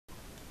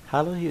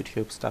Hello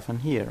YouTube, Stefan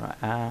here,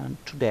 and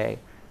today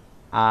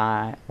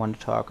I want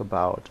to talk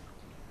about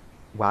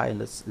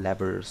wireless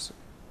levers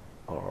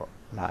or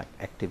like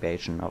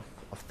activation of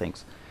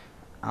things.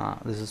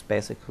 This is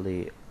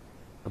basically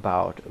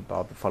about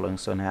the following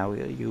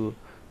scenario. You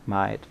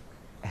might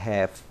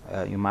have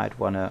you might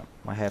wanna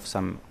have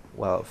some.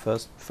 Well,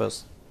 first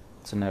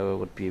scenario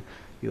would be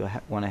you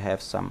wanna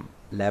have some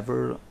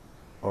lever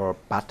or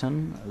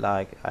button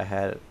like I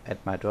had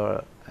at my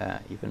door.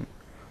 Even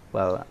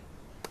well,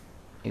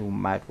 you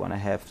might want to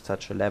have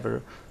such a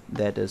lever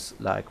that is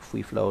like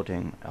free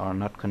floating or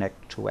not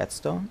connected to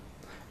Redstone,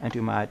 and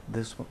you might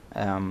this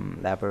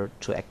lever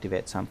to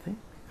activate something.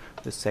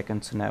 The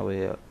second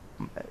scenario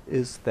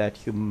is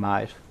that you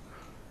might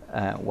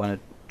want to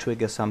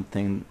trigger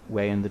something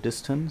way in the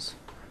distance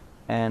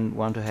and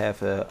want to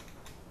have a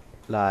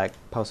like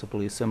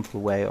possibly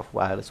simple way of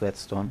wireless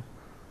redstone.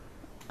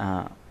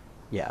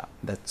 Yeah,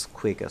 that's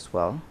quick as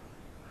well.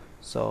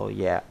 So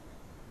yeah,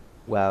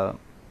 well,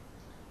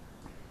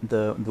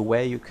 the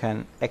way you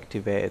can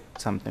activate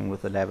something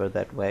with a lever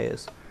that way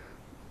is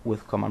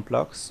with command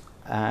blocks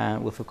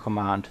and with the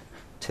command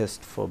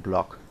test for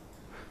block,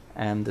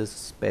 and this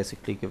is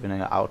basically giving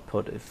an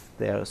output if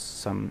there's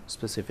some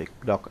specific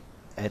block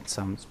at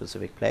some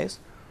specific place.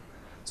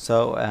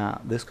 So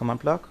this command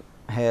block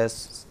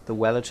has the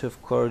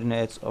relative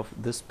coordinates of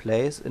this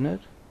place in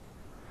it,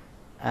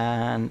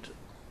 and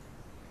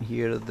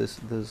here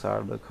these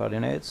are the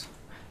coordinates,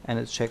 and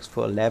it checks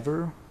for a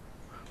lever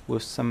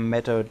with some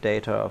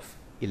metadata of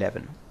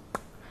 11.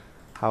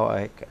 How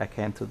I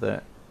came to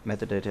the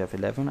metadata of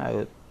 11 I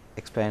will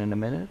explain in a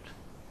minute.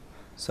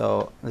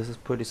 So this is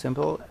pretty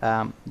simple.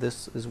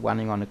 This is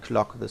running on a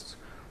clock. This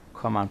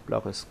command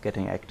block is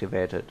getting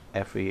activated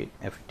every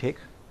tick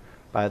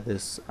by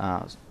this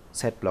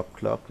set block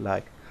clock.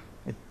 Like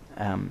it,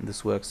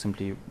 this works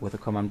simply with a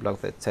command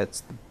block that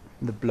sets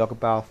the block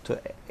above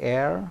to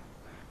air,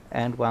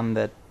 and one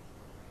that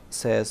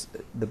says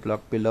the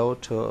block below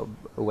to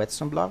a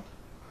redstone block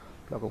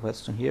of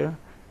redstone here,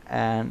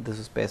 and this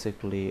is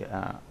basically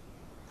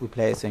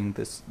replacing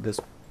this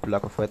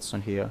block of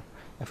redstone here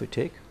every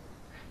tick,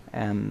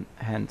 and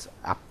hence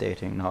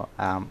updating now,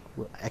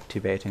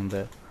 activating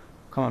the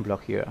command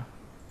block here.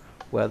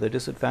 Well, the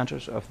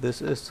disadvantage of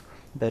this is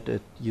that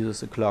it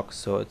uses a clock,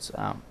 so it's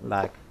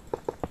like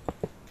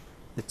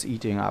it's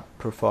eating up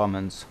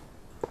performance.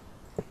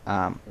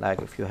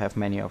 Like if you have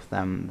many of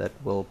them, that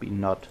will be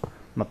not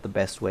the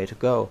best way to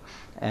go.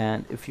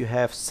 And if you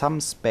have some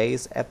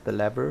space at the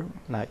lever,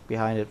 like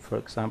behind it for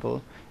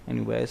example,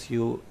 anyways,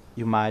 you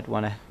might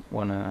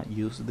wanna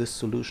use this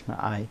solution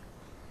I've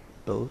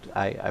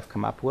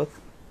come up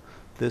with.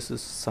 This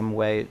is some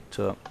way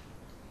to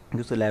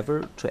use the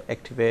lever to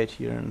activate,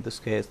 here in this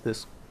case,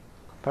 this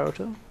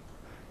comparator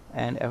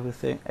and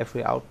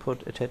every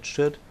output attached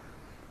to it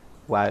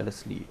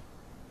wirelessly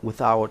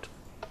without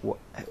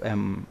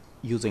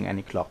using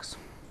any clocks.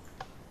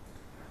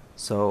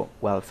 So,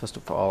 well, first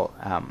of all,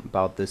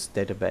 about this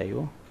data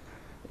value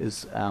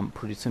is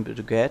pretty simple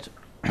to get.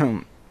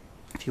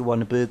 If you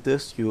want to build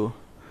this, you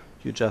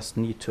just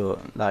need to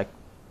like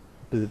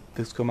build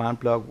this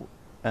command block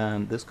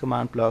and this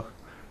command block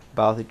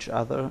above each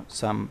other,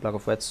 some block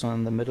of redstone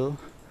in the middle,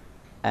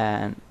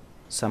 and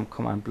some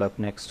command block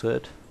next to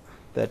it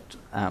that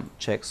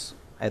checks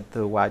at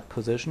the right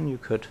position. You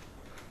could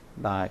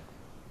like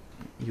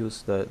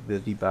use the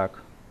debug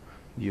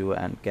view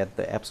and get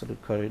the absolute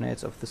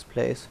coordinates of this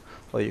place,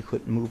 or you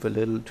could move a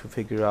little to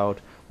figure out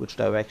which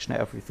direction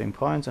everything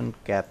points and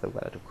get the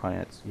relative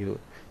coordinates. You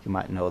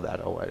might know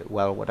that already.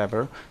 Well,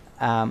 whatever.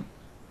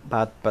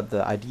 But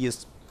the idea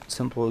is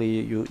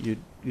simply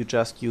you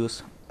just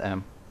use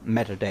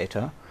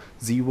metadata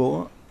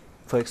 0,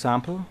 for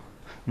example,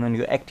 and then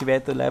you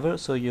activate the lever.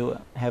 So you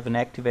have an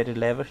activated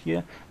lever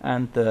here,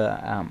 and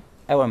the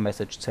error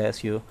message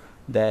says you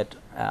that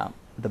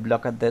the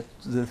block at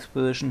this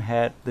position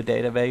had the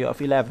data value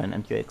of 11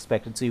 and you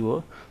expected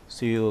 0,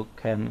 so you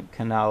can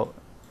now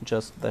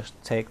just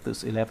take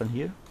this 11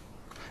 here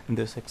in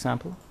this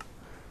example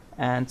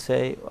and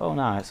say, oh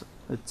nice,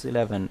 it's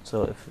 11.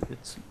 So if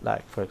it's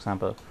like, for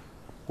example,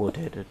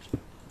 rotated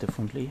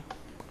differently,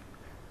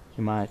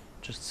 you might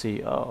just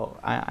see, oh,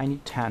 I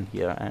need 10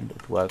 here, and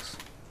it works.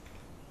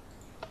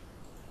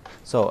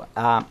 So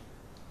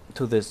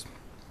to this,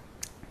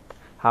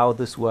 how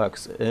this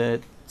works,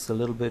 it's a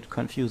little bit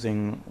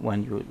confusing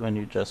when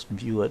you just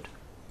view it,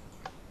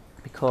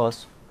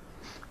 because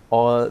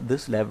all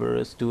this lever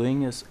is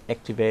doing is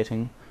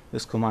activating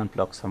this command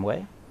block some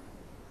way,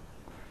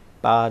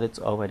 but it's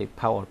already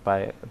powered by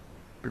a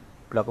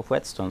block of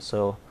redstone.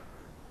 So,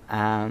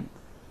 and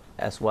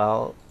as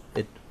well,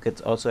 it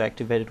gets also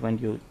activated when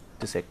you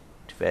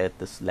deactivate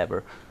this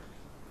lever.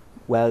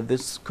 Well,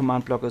 this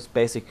command block is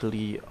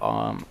basically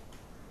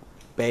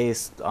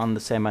based on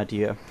the same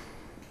idea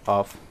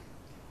of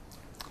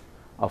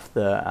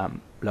the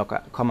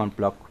command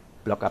block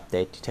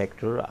update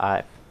detector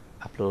I've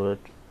uploaded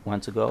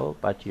once ago,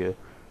 but you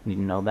need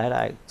to know that.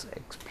 I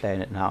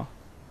explain it now.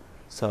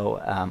 So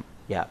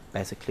yeah,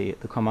 basically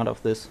the command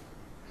of this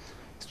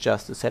is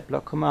just a set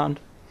block command,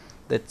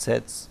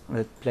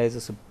 that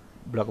places a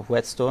block of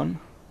redstone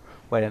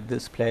right at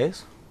this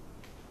place,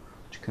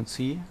 which you can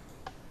see.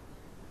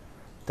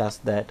 Does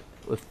that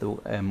with the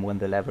when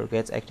the lever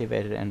gets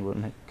activated and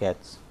when it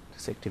gets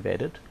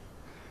disactivated.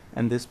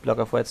 And this block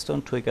of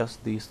redstone triggers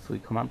these 3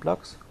 command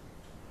blocks.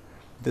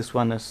 This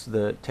one is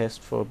the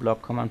test for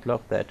block command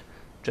block that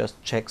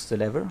just checks the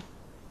lever.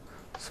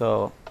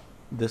 So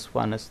this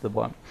one is the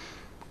one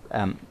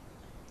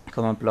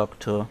command block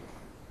to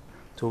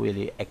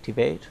really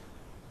activate,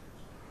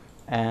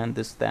 and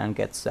this then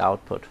gets the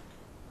output,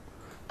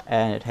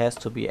 and it has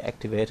to be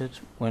activated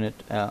when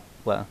it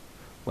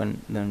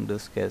when then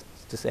this gets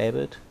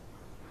disabled.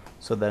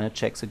 So then it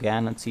checks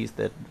again and sees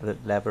that the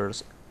lever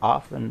is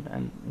off,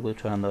 and will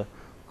turn the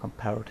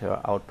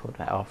comparator output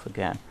off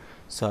again.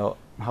 So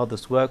how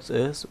this works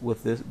is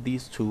with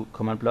these 2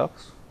 command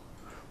blocks.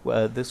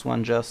 Well, this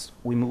one just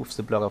removes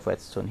the block of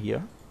redstone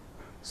here,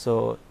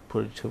 so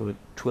pretty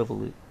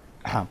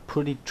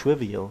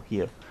trivial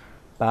here.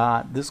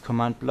 But this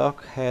command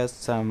block has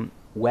some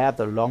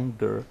rather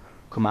longer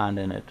command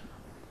in it.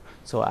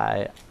 So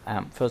I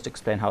first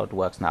explain how it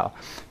works now.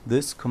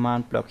 This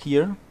command block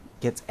here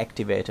gets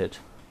activated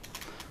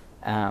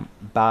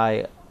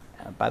by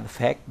the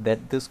fact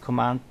that this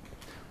command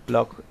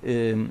block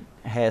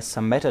has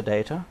some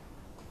metadata.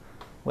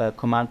 Well,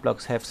 command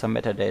blocks have some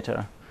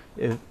metadata.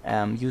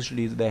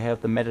 Usually they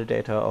have the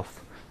metadata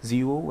of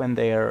 0 when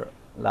they are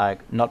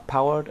like not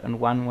powered, and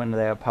 1 when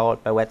they are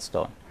powered by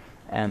redstone.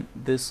 And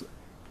this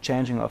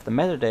changing of the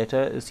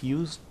metadata is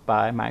used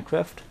by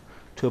Minecraft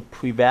to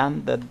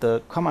prevent that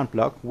the command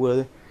block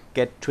will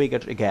get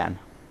triggered again.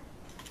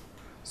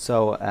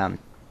 So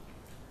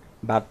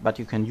but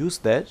you can use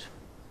that.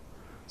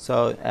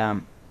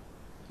 So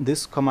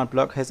this command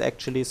block has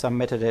actually some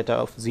metadata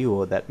of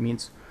 0. That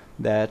means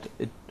that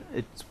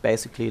it's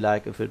basically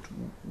like if it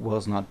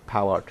was not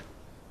powered.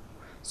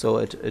 So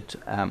it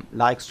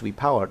likes to be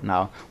powered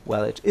now.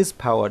 Well, it is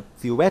powered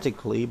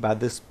theoretically by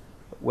this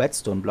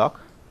redstone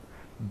block,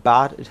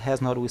 but it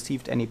has not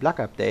received any block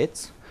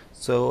updates,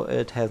 so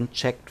it hasn't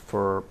checked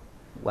for,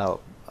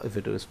 well, if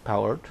it is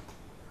powered.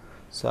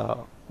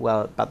 So,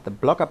 well, but the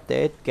block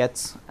update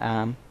gets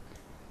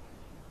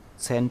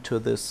sent to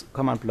this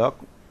command block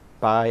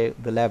by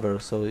the lever,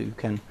 so you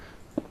can,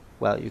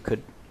 well, you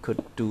could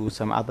do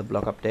some other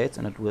block updates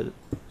and it will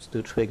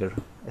still trigger,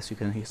 as you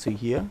can see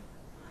here.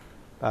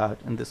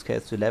 But in this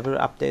case the lever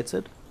updates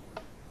it,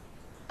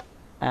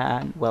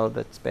 and well,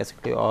 that's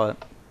basically all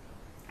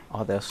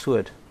there's to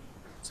it.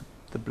 It's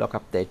the block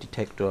update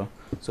detector.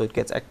 So it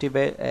gets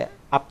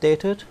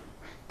updated,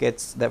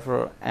 gets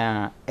therefore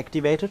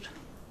activated,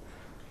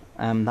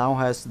 now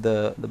has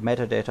the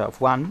metadata of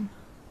 1,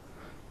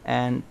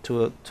 and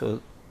to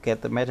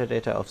get the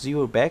metadata of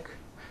 0 back,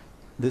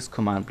 this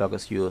command block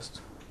is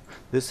used.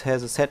 This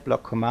has a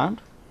setBlock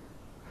command,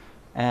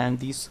 and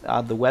these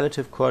are the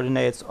relative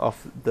coordinates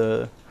of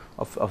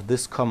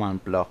this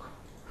command block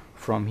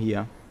from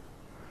here.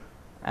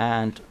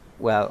 And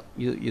well,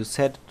 you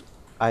said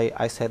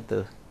I said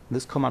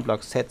this command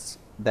block sets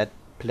that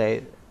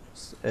place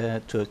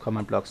to a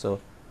command block, so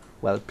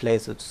well,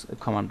 places a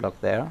command block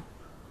there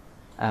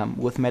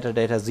with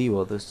metadata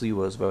 0. This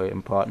 0 is very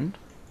important,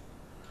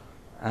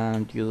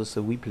 and uses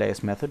the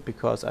replace method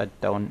because I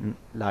don't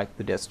like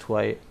the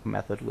destroy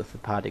method with the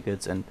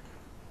particles and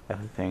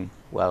everything,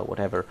 well,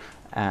 whatever.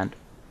 And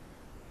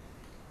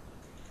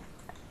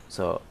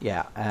so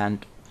yeah,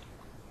 and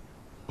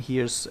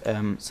here's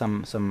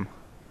some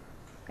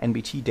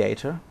NBT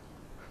data.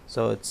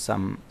 So it's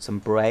some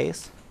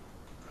brace,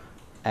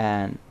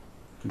 and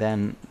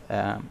then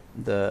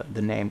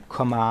the name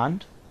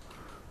command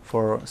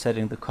for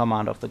setting the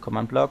command of the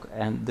command block,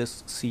 and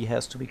this C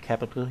has to be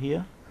capital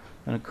here,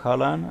 and a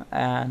colon,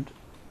 and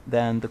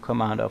then the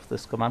command of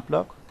this command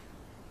block,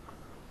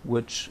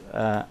 which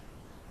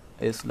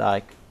is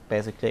like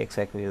basically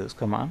exactly this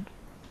command.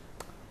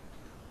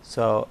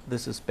 So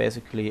this is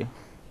basically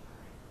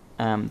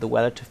the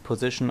relative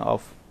position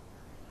of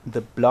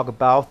the block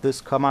above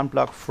this command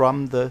block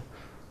from the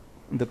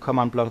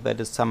command block that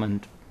is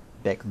summoned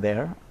back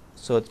there.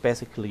 So it's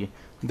basically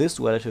this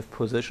relative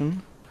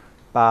position,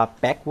 but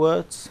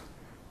backwards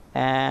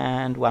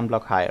and 1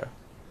 block higher.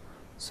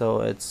 So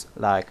it's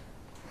like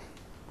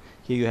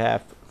here you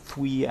have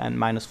 3 and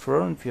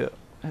 -4, and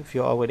if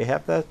you already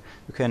have that,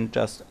 you can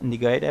just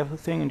negate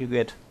everything and you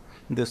get,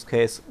 in this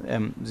case,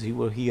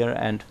 0 here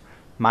and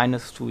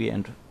 -3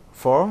 and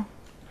 4.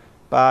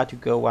 But you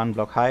go 1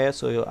 block higher,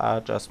 so you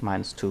are just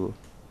 -2.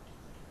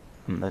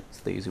 And that's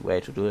the easy way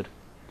to do it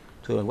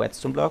to a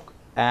redstone block.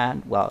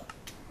 And well,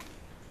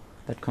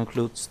 that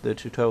concludes the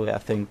tutorial. I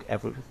think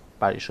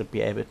everybody should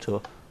be able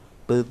to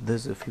build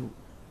this if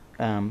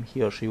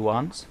he or she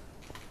wants.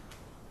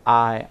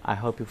 I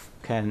hope you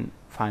can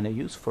find a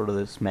use for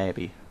this,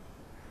 maybe.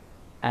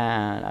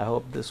 And I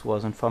hope this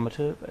was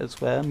informative as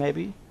well,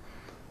 maybe.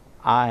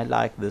 I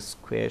like this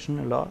creation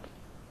a lot,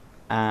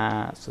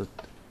 so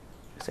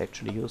it's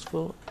actually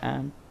useful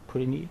and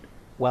pretty neat.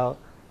 Well,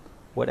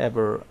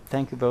 whatever,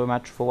 thank you very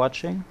much for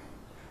watching,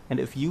 and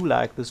if you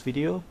like this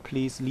video,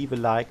 please leave a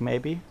like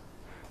maybe,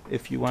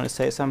 If you want to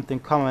say something,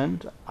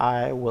 comment.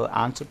 I will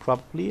answer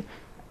probably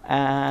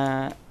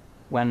when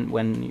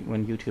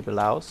YouTube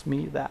allows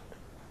me that.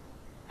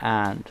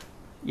 And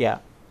yeah,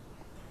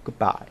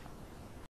 goodbye.